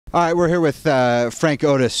All right, we're here with Frank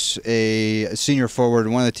Otis, a senior forward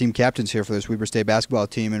and one of the team captains here for this Weber State basketball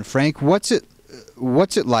team. And Frank, what's it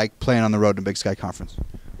like playing on the road in the Big Sky Conference?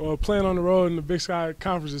 Well, playing on the road in the Big Sky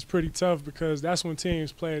Conference is pretty tough because that's when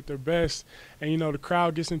teams play at their best, and the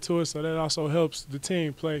crowd gets into it, so that also helps the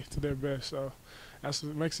team play to their best. So that's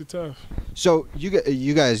what makes it tough. So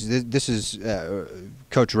you guys, this is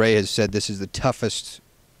Coach Ray has said this is the toughest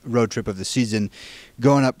road trip of the season,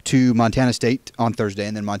 going up to Montana State on Thursday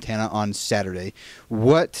and then Montana on Saturday.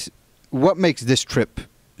 What makes this trip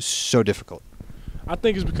so difficult? I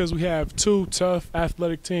think it's because we have two tough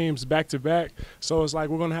athletic teams back-to-back, so it's like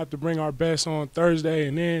we're going to have to bring our best on Thursday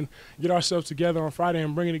and then get ourselves together on Friday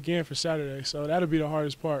and bring it again for Saturday. So that'll be the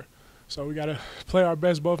hardest part. So we got to play our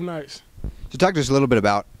best both nights. So talk to us a little bit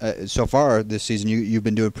about so far this season. You've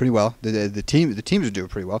been doing pretty well. The teams are doing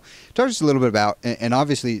pretty well. Talk to us a little bit about, and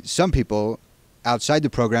obviously some people outside the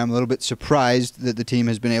program a little bit surprised that the team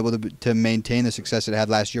has been able to maintain the success it had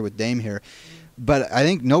last year with Dame here. But I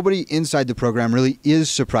think nobody inside the program really is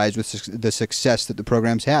surprised with the success that the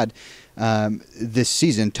program's had this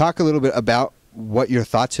season. Talk a little bit about what your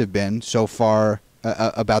thoughts have been so far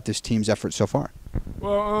about this team's effort so far.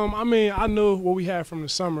 Well, I mean, I knew what we had from the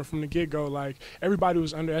summer, from the get-go. Like, everybody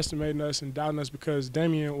was underestimating us and doubting us because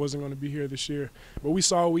Damian wasn't going to be here this year. But we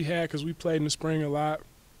saw what we had because we played in the spring a lot.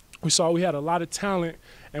 We saw we had a lot of talent,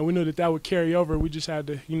 and we knew that would carry over. We just had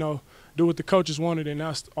to, do what the coaches wanted, and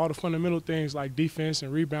that's all the fundamental things like defense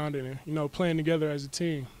and rebounding and, playing together as a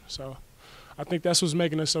team. So I think that's what's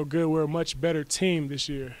making us so good. We're a much better team this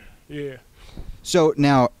year. Yeah. So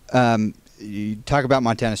now you talk about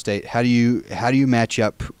Montana State. How do you match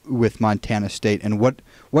up with Montana State, and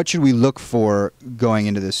what should we look for going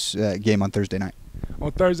into this game on Thursday night?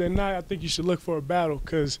 On Thursday night, I think you should look for a battle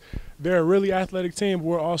because they're a really athletic team, but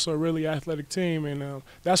we're also a really athletic team. And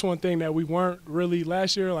that's one thing that we weren't really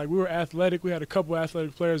last year. Like, we were athletic. We had a couple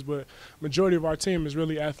athletic players, but majority of our team is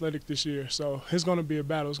really athletic this year. So it's going to be a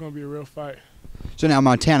battle. It's going to be a real fight. So now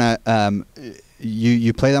Montana,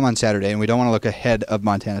 you play them on Saturday, and we don't want to look ahead of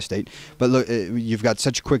Montana State. But look, you've got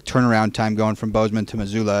such a quick turnaround time going from Bozeman to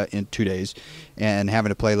Missoula in 2 days and having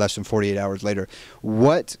to play less than 48 hours later.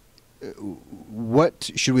 What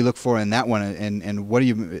should we look for in that one, and what do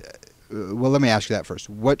you well, let me ask you that first.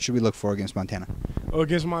 What should we look for against Montana? Well,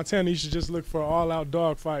 against Montana, you should just look for an all-out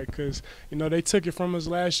dogfight because, they took it from us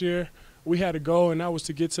last year. We had a goal, and that was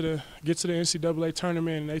to get to the NCAA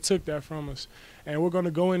tournament, and they took that from us. And we're going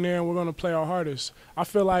to go in there, and we're going to play our hardest. I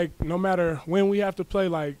feel like no matter when we have to play,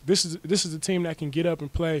 like this is a team that can get up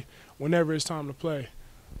and play whenever it's time to play.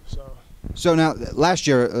 So now, last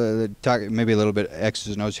year, talk maybe a little bit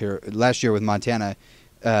X's and O's here. Last year with Montana,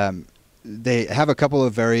 they have a couple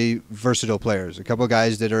of very versatile players, a couple of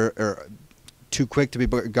guys that are too quick to be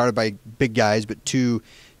guarded by big guys, but too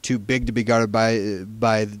big to be guarded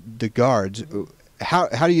by the guards.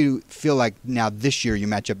 How do you feel like now this year you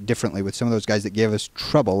match up differently with some of those guys that gave us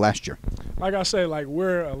trouble last year? Like I say, like,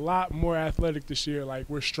 we're a lot more athletic this year. Like,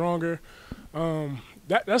 we're stronger.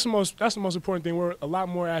 That's the most important thing. We're a lot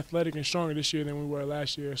more athletic and stronger this year than we were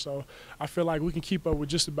last year. So I feel like we can keep up with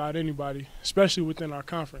just about anybody, especially within our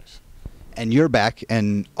conference. And you're back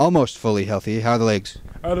and almost fully healthy. How are the legs?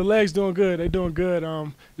 The legs doing good. They're doing good.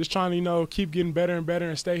 Just trying to keep getting better and better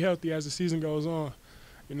and stay healthy as the season goes on.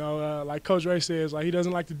 Like Coach Ray says, like, he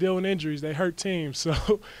doesn't like to deal with injuries. They hurt teams.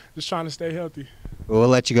 So just trying to stay healthy. We'll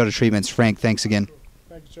let you go to treatments. Frank, thanks again.